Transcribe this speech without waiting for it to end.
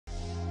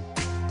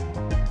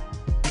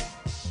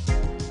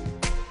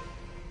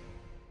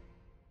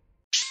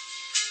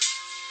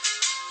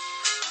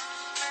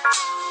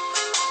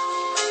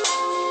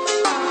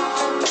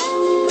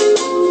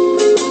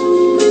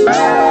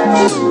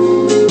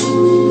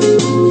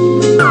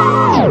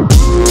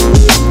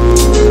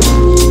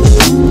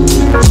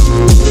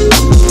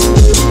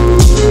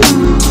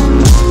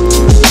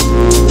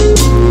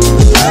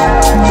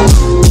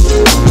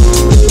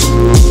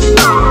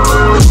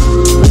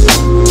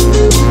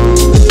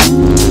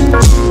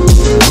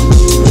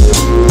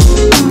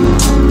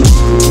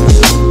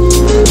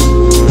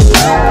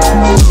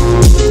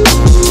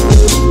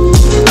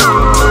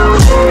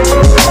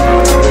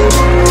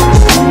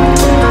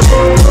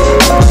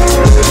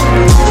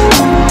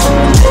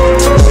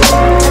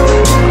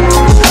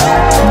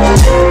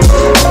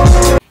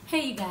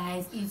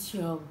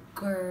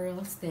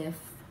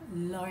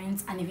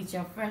comments, and if it's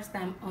your first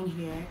time on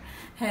here,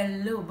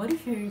 hello. But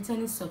if you're a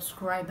returning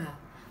subscriber,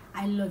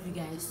 I love you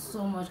guys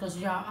so much because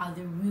you are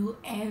the real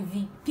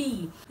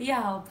MVP.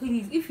 Yeah,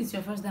 please, if it's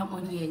your first time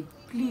on here,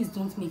 please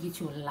don't make it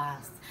your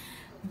last.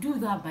 Do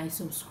that by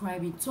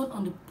subscribing. Turn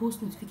on the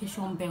post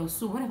notification bell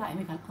so whenever I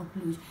make an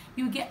upload,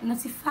 you get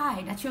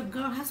notified that your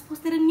girl has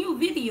posted a new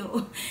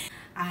video.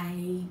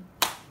 I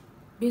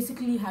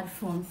basically had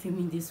fun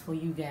filming this for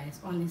you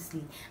guys,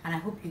 honestly, and I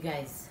hope you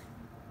guys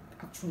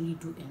actually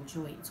do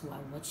enjoy it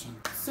while watching.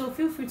 So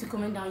feel free to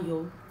comment down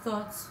your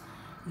thoughts,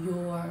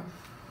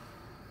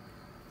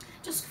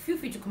 just feel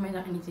free to comment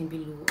on anything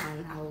below,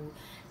 and I'll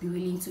be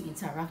willing to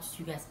interact with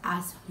you guys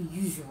as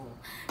usual.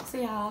 So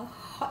yeah,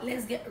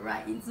 let's get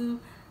right into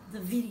the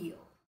video.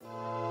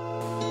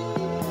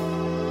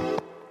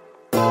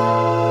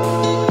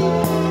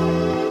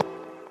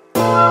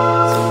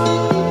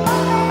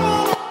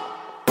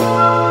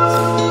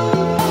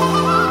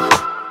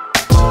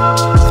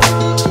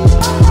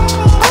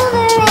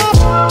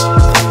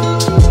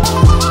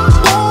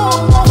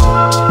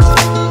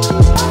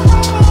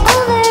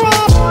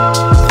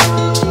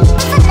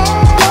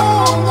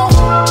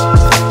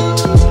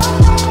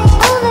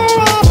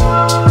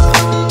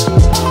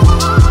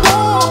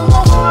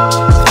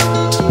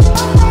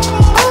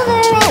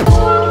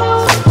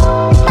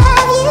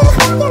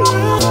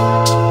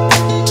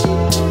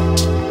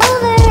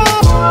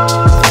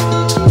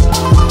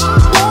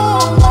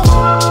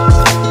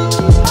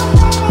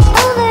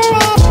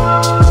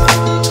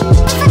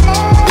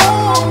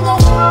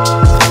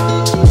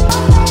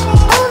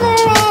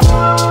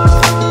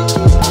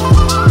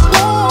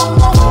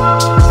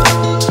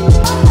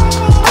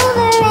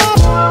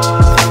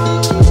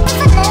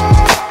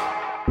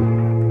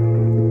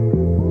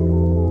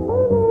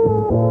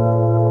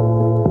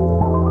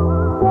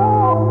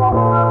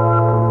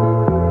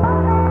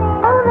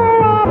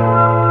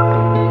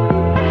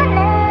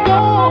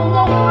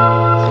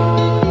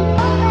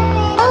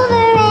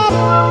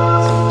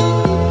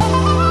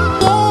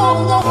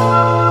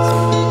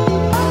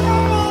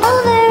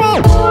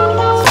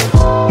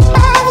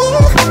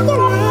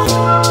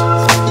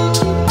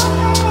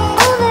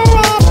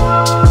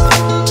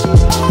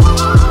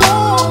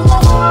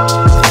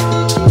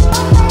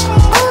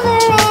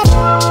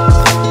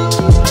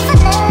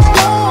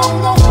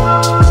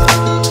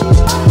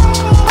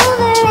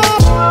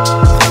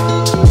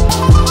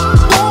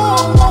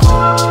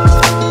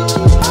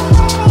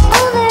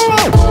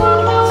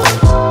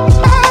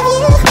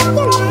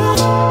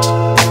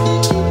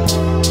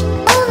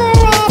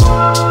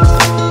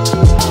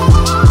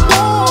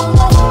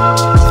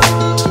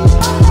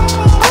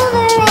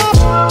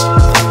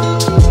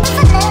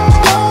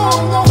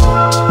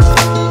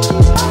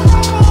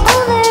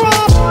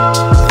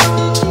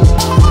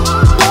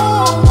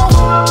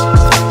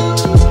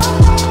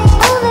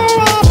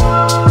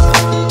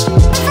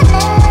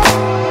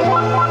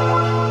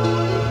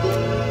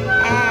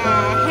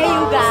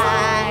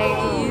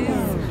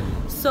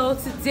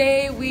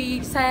 Today we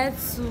decided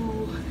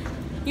to,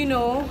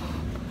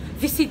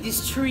 visit the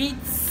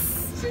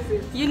streets,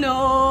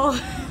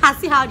 and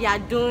see how they are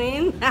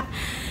doing.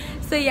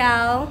 So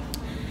yeah,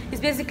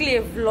 it's basically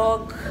a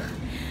vlog.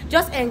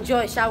 Just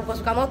enjoy, shall, because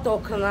we cannot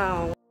talk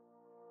now.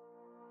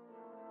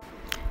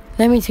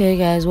 Let me tell you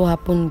guys what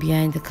happened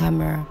behind the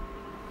camera.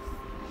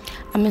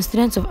 I'm a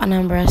student of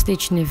Anambra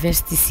State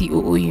University,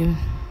 COOU,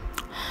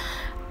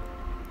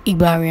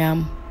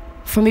 Igbariam.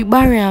 From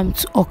Igbariam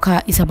to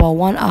Awka is about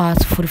 1 hour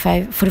to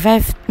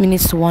 45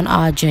 minutes to 1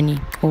 hour journey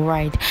or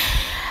ride.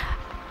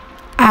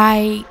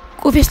 I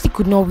obviously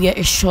could not wear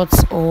a short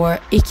or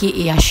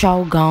aka a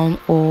shower gown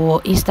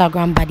or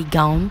Instagram body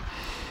gown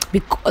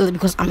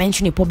because I'm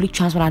entering a public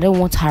transport. I don't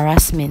want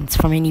harassment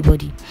from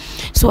anybody,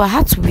 so I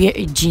had to wear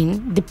a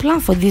jean. The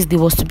plan for this day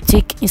was to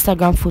take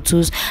Instagram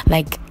photos,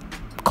 like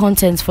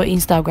contents for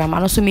Instagram, and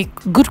also make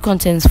good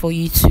contents for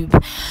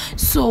YouTube.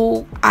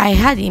 So I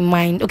had in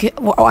mind,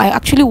 I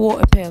actually wore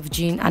a pair of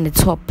jeans and a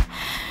top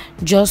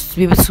just to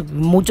be able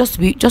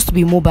to just to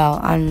be mobile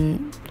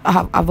and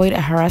avoid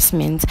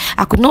harassment.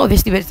 I could not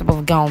obviously wear this type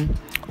of gown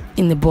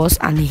in the bus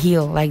and a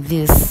heel like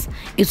this.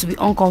 It would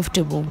be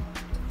uncomfortable.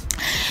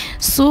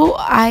 So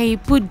I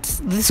put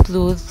this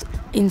clothes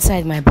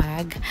inside my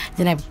bag.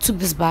 Then I took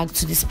this bag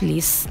to this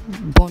place,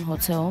 Bon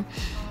Hotel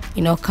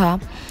in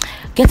Awka.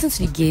 Getting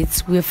to the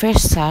gates, we were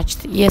first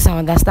searched. Yes, I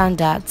understand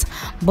that,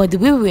 but the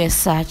way we were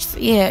searched,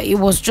 yeah, it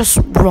was just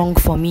wrong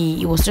for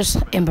me. It was just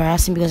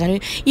embarrassing because I knew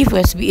if it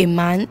was to be a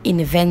man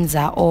in a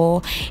Venza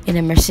or in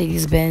a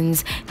Mercedes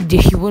Benz,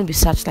 he wouldn't be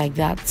searched like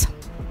that.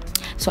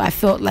 So I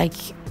felt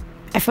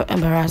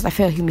embarrassed. I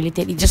felt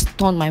humiliated. It just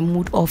turned my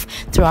mood off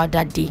throughout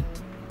that day,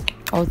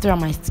 or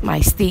throughout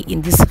my stay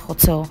in this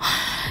hotel.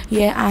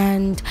 Yeah,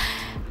 and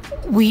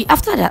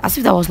after that, as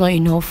if that was not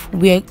enough,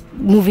 we're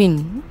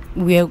moving.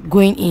 We're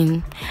going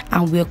in,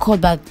 and we were called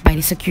back by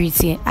the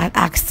security and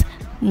asked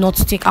not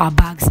to take our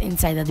bags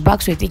inside. That the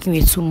bags we were taking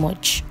were too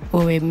much,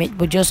 or they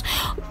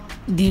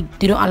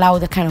don't allow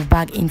the kind of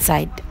bag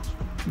inside.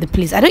 the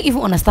place. I don't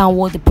even understand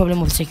what the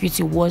problem of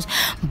security was,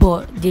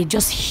 but they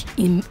just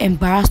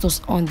embarrassed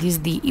us on this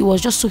day. It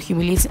was just so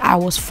humiliating. I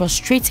was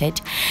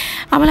frustrated.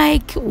 I'm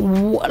like,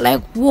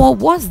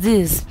 what's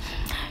this?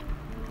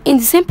 In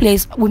the same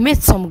place, we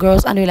met some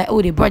girls and they were like,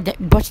 oh, they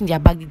brought in their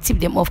bag, they tipped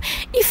them off.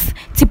 If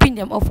tipping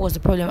them off was the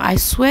problem, I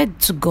swear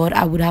to God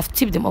I would have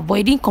tipped them off, but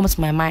it didn't come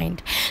to my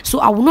mind. So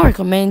I would not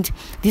recommend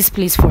this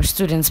place for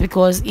students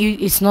because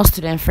it's not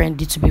student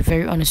friendly, to be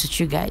very honest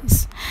with you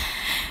guys.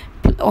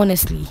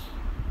 Honestly.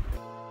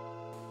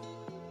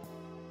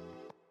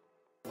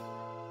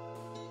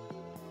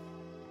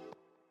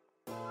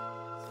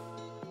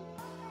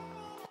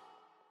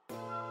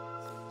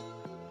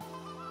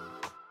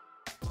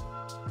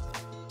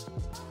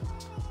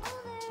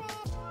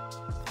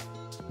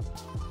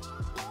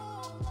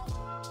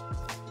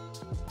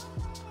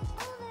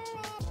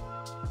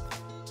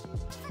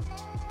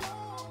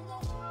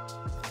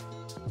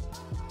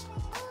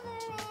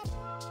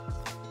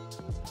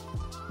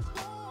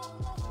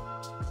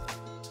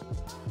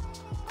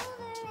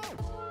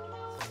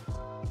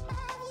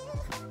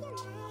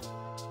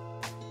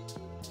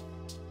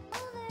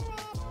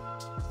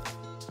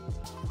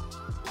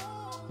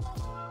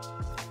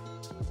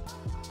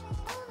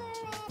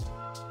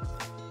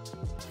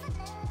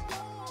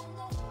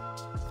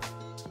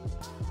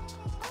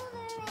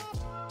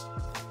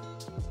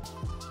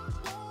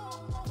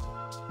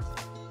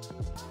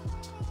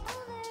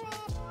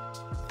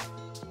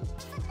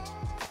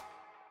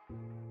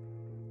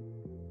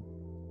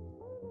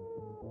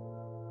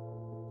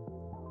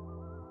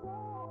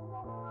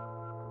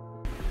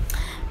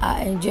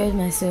 I enjoyed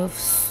myself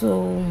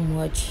so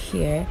much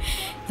here.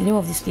 The name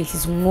of this place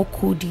is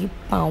NWOKE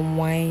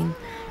PALMWINE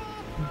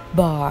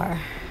Bar.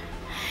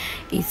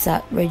 It's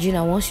at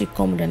Regina. Once you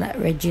come down at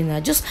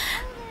Regina, just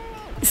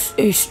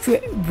a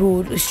straight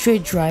road, a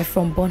straight drive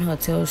from Bon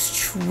Hotel,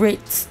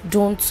 straight,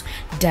 don't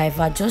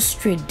divert, just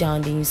straight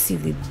down, then you see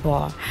the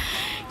bar.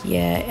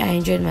 Yeah, I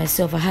enjoyed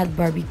myself. I had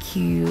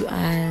barbecue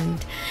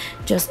and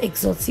just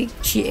exotic,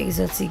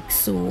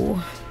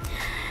 so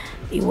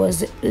it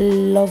was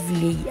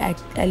lovely.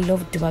 I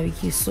loved the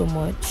barbecue so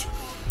much.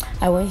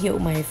 I went here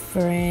with my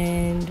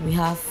friend. We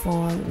had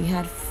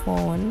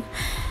fun,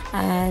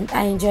 and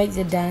I enjoyed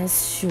the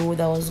dance show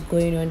that was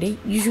going on. They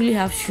usually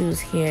have shows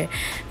here,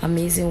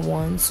 amazing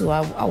ones. So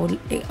I would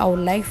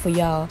like for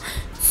y'all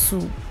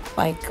to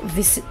like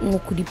visit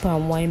NWOKE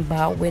PALMWINE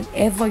Bar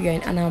whenever you're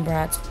in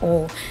Anambra at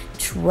all.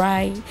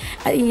 Try,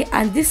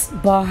 and this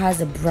bar has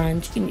a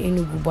branch in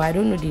Enugu, but I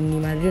don't know the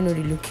name, I don't know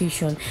the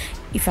location.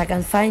 If I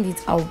can find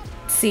it, I'll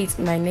say it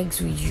in my next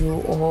video,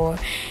 or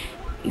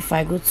if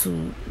I go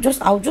to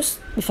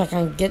if I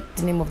can get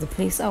the name of the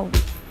place, I'll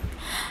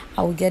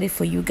get it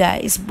for you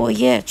guys. But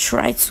yeah,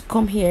 try to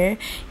come here.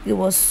 It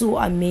was so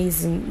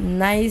amazing,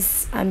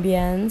 nice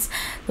ambience,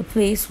 the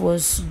place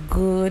was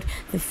good,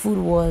 the food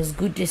was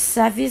good, the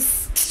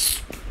service,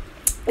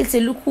 it's a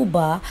local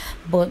bar,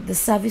 but the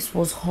service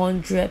was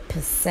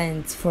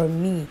 100% for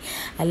me.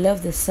 I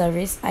love the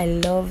service, I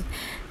love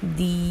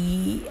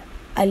the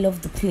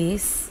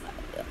place.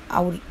 I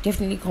would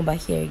definitely come back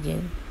here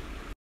again.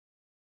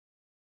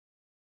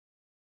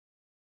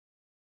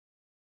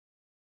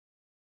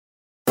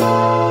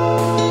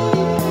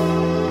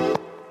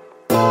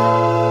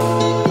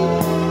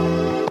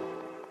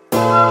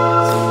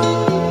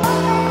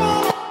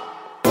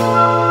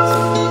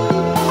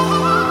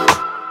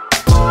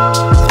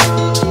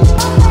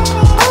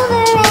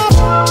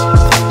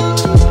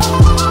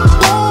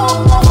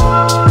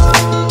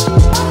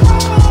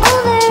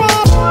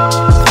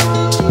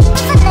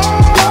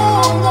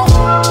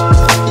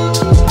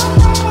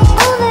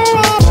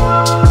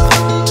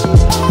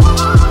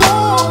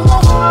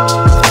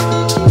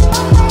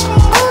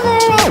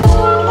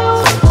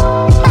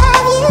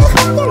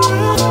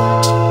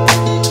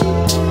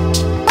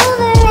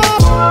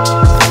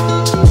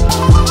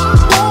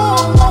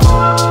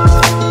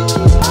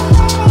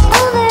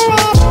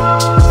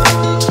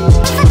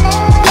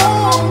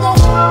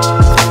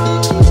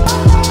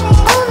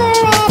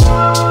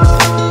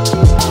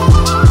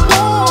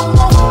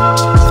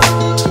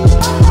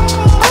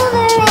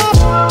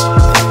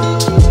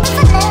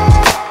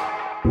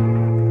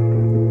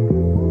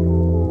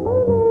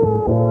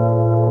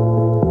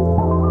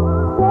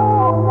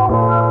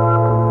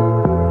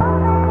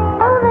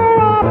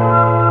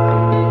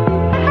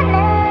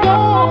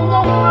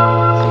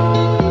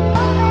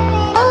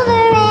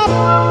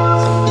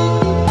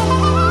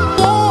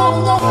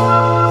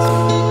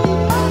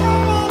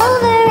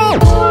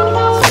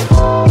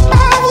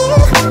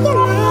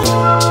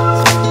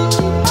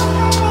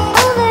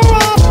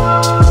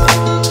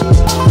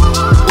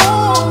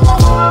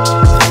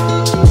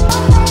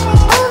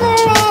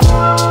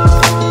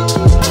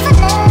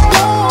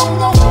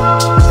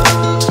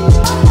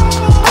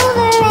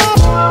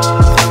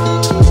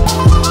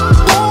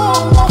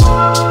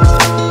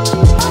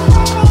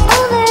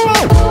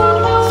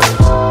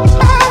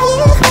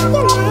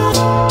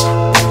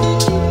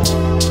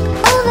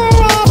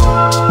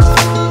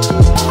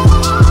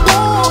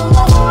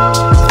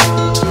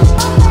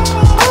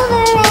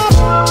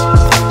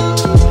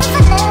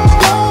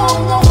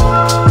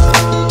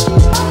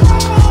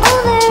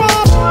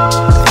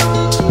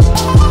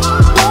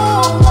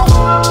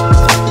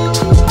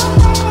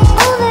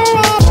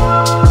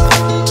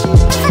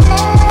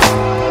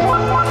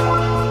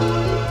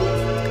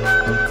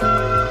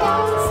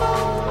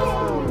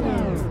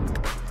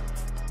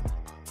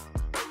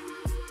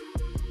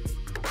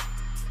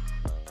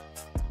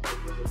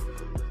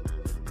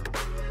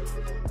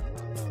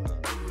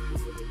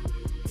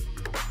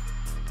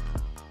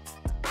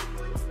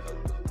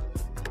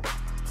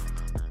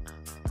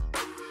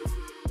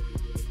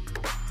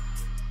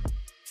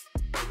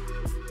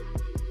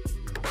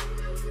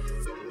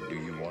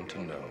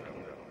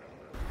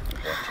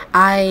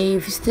 I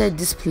visited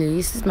this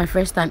place. This is my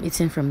first time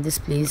eating from this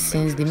place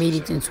since they made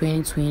it in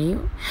 2020.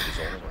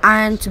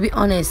 And to be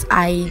honest,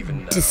 I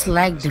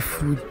disliked the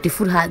food. The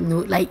food had no,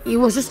 like, it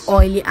was just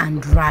oily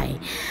and dry.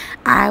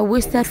 I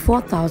wasted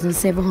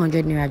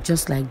 4,700 naira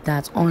just like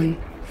that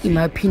on, in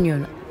my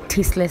opinion,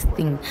 tasteless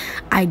thing.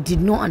 I did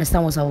not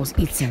understand what I was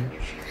eating.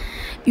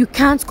 You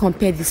can't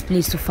compare this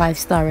place to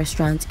five-star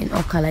restaurant in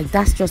Awka. Like,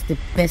 that's just the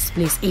best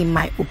place in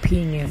my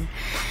opinion.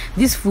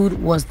 This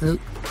food was the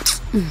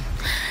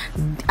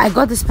I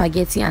got the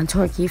spaghetti and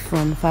turkey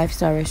from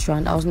five-star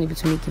restaurant. I wasn't able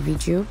to make a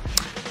video.